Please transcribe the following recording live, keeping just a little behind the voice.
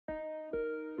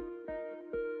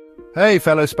Hey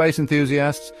fellow space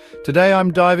enthusiasts, today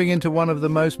I'm diving into one of the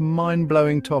most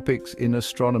mind-blowing topics in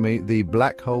astronomy, the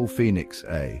black hole Phoenix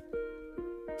A.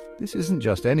 This isn't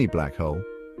just any black hole,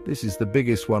 this is the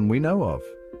biggest one we know of.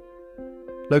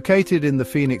 Located in the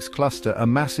Phoenix cluster, a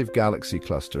massive galaxy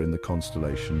cluster in the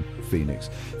constellation Phoenix.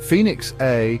 Phoenix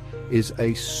A is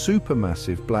a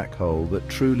supermassive black hole that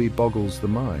truly boggles the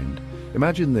mind.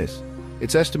 Imagine this,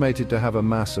 it's estimated to have a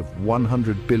mass of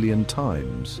 100 billion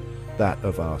times that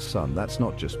of our Sun. That's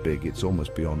not just big, it's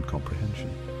almost beyond comprehension.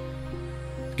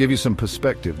 To give you some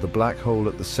perspective, the black hole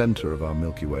at the center of our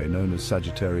Milky Way, known as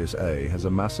Sagittarius A, has a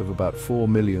mass of about 4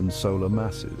 million solar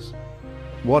masses.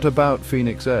 What about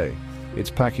Phoenix A?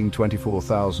 It's packing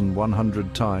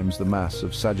 24,100 times the mass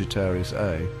of Sagittarius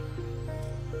A.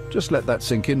 Just let that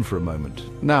sink in for a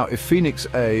moment. Now, if Phoenix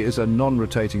A is a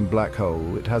non-rotating black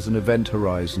hole, it has an event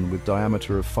horizon with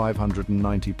diameter of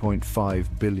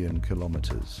 590.5 billion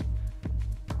kilometers.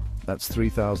 That's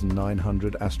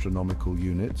 3,900 astronomical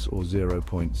units, or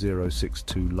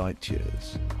 0.062 light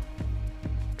years.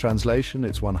 Translation,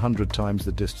 it's 100 times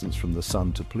the distance from the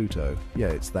Sun to Pluto. Yeah,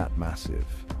 it's that massive.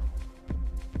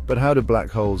 But how do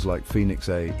black holes like Phoenix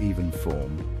A even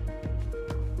form?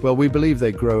 Well, we believe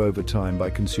they grow over time by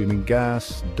consuming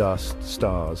gas, dust,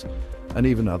 stars, and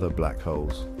even other black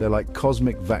holes. They're like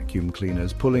cosmic vacuum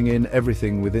cleaners, pulling in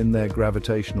everything within their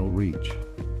gravitational reach.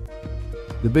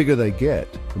 The bigger they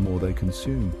get, the more they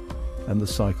consume, and the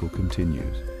cycle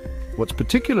continues. What's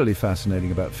particularly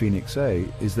fascinating about Phoenix A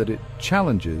is that it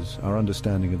challenges our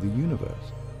understanding of the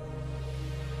universe.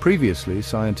 Previously,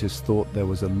 scientists thought there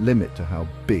was a limit to how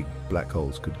big black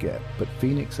holes could get, but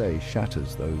Phoenix A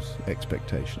shatters those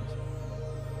expectations.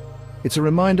 It's a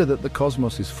reminder that the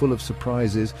cosmos is full of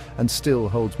surprises and still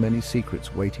holds many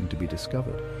secrets waiting to be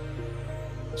discovered.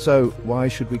 So, why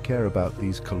should we care about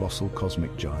these colossal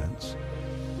cosmic giants?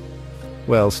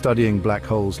 Well, studying black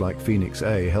holes like Phoenix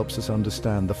A helps us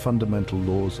understand the fundamental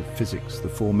laws of physics, the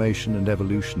formation and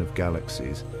evolution of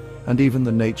galaxies, and even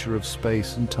the nature of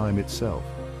space and time itself.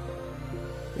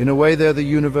 In a way, they're the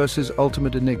universe's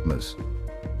ultimate enigmas.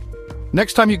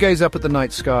 Next time you gaze up at the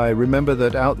night sky, remember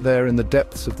that out there in the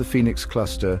depths of the Phoenix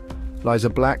cluster lies a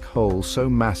black hole so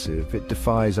massive it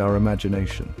defies our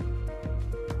imagination.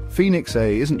 Phoenix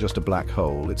A isn't just a black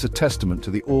hole, it's a testament to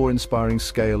the awe-inspiring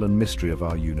scale and mystery of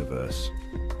our universe.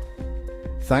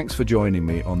 Thanks for joining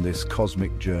me on this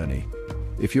cosmic journey.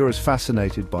 If you're as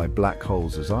fascinated by black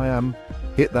holes as I am,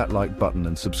 hit that like button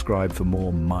and subscribe for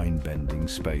more mind-bending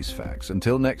space facts.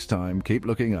 Until next time, keep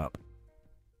looking up.